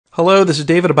Hello, this is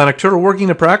David of Bionic Turtle working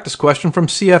a practice question from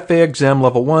CFA exam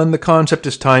level 1. The concept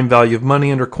is time value of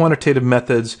money under quantitative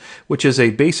methods, which is a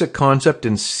basic concept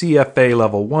in CFA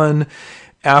level 1.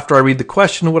 After I read the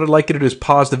question, what I'd like you to do is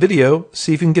pause the video,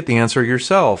 see if you can get the answer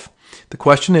yourself. The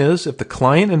question is, if the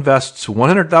client invests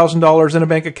 $100,000 in a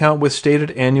bank account with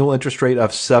stated annual interest rate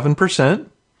of 7%,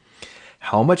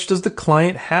 how much does the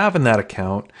client have in that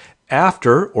account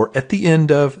after or at the end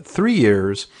of 3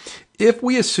 years if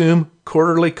we assume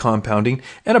quarterly compounding,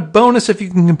 and a bonus if you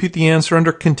can compute the answer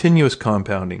under continuous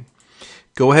compounding?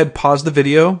 Go ahead, pause the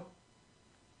video.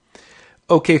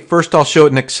 Okay, first I'll show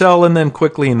it in Excel and then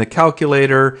quickly in the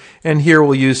calculator, and here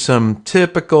we'll use some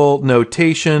typical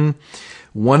notation.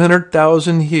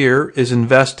 100,000 here is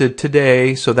invested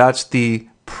today, so that's the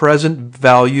present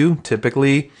value,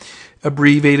 typically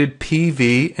abbreviated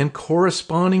PV, and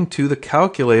corresponding to the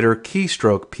calculator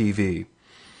keystroke PV.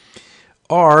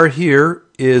 R here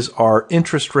is our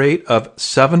interest rate of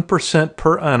 7%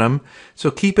 per annum. So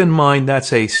keep in mind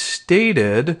that's a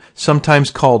stated,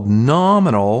 sometimes called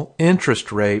nominal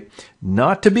interest rate,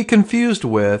 not to be confused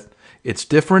with. It's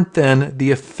different than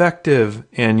the effective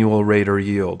annual rate or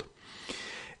yield.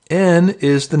 N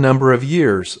is the number of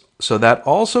years. So that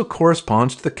also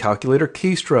corresponds to the calculator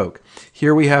keystroke.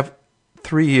 Here we have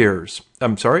 3 years.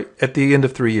 At the end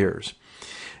of 3 years.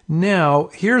 Now,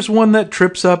 here's one that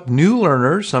trips up new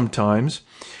learners sometimes.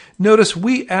 Notice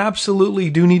we absolutely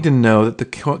do need to know that the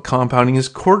compounding is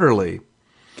quarterly.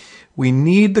 We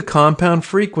need the compound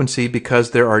frequency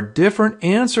because there are different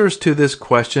answers to this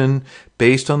question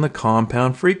based on the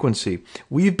compound frequency.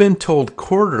 We've been told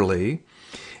quarterly,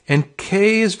 and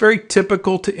K is very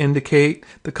typical to indicate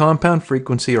the compound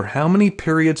frequency or how many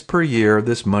periods per year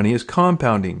this money is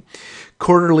compounding.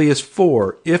 Quarterly is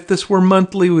 4. If this were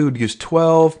monthly, we would use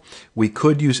 12. We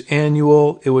could use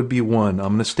annual. It would be 1. I'm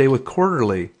going to stay with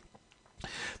quarterly.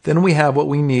 Then we have what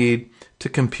we need to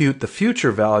compute the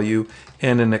future value.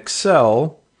 And in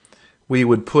Excel, we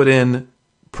would put in,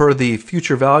 per the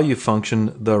future value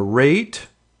function, the rate.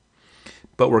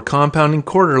 But we're compounding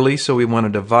quarterly, so we want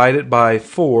to divide it by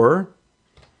 4.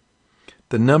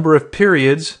 The number of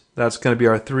periods, that's going to be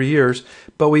our 3 years.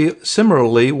 But we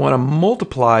similarly want to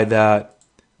multiply that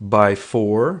by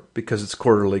 4 because it's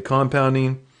quarterly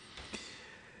compounding.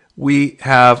 We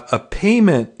have a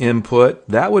payment input.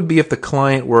 That would be if the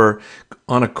client were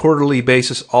on a quarterly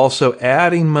basis also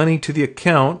adding money to the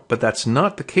account, but that's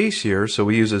not the case here, so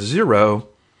we use a 0.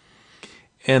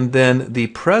 And then the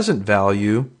present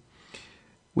value,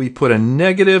 we put a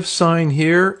negative sign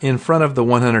here in front of the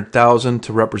 100,000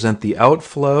 to represent the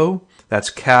outflow.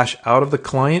 That's cash out of the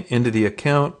client into the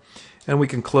account. And we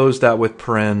can close that with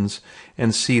parens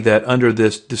and see that under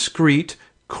this discrete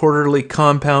quarterly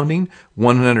compounding,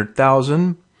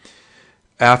 100,000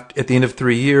 at the end of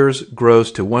 3 years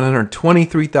grows to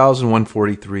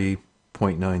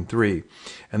 123,143.93.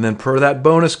 And then per that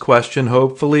bonus question,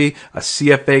 hopefully a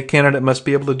CFA candidate must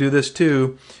be able to do this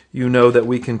too. You know that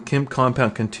we can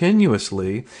compound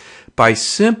continuously by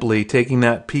simply taking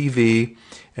that PV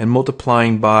and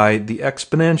multiplying by the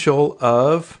exponential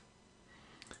of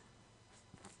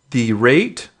the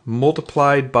rate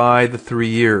multiplied by the 3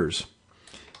 years.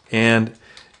 And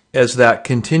as that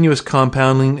continuous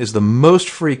compounding is the most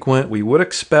frequent, we would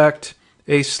expect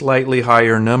a slightly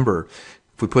higher number.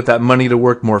 If we put that money to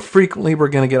work more frequently, we're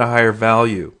going to get a higher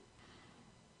value.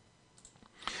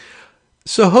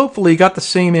 So hopefully you got the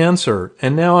same answer.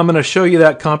 And now I'm going to show you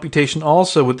that computation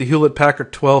also with the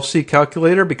Hewlett-Packard 12C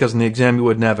calculator, because in the exam you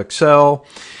wouldn't have Excel.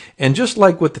 And just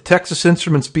like with the Texas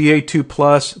Instruments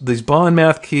BA2+, these bond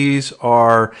math keys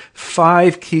are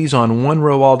 5 keys on one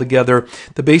row altogether.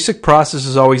 The basic process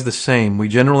is always the same. We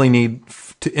generally need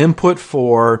to input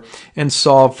 4 and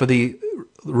solve for the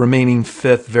remaining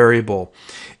 5th variable.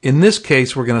 In this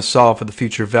case, we're going to solve for the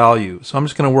future value. So I'm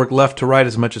just going to work left to right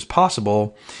as much as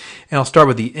possible. And I'll start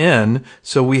with the N.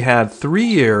 So we had 3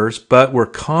 years, but we're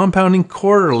compounding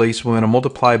quarterly, so we're going to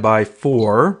multiply by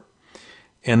 4.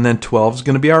 And then 12 is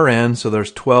going to be our N, so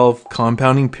there's 12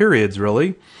 compounding periods,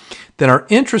 really. Then our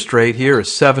interest rate here is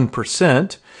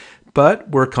 7%, but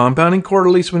we're compounding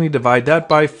quarterly, so we need to divide that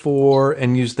by 4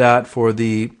 and use that for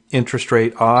the interest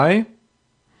rate I.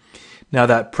 Now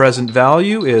that present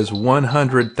value is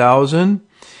 100,000.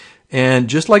 And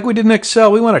just like we did in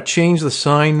Excel, we want to change the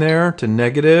sign there to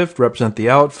negative to represent the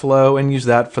outflow and use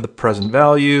that for the present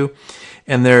value.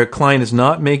 And their client is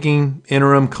not making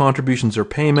interim contributions or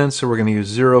payments, so we're going to use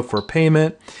 0 for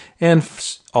payment. And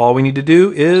all we need to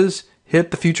do is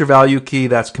hit the future value key.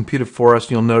 That's computed for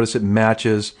us. You'll notice it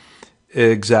matches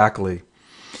exactly.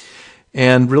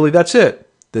 And really, that's it.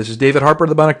 This is David Harper of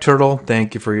the Bionic Turtle.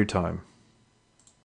 Thank you for your time.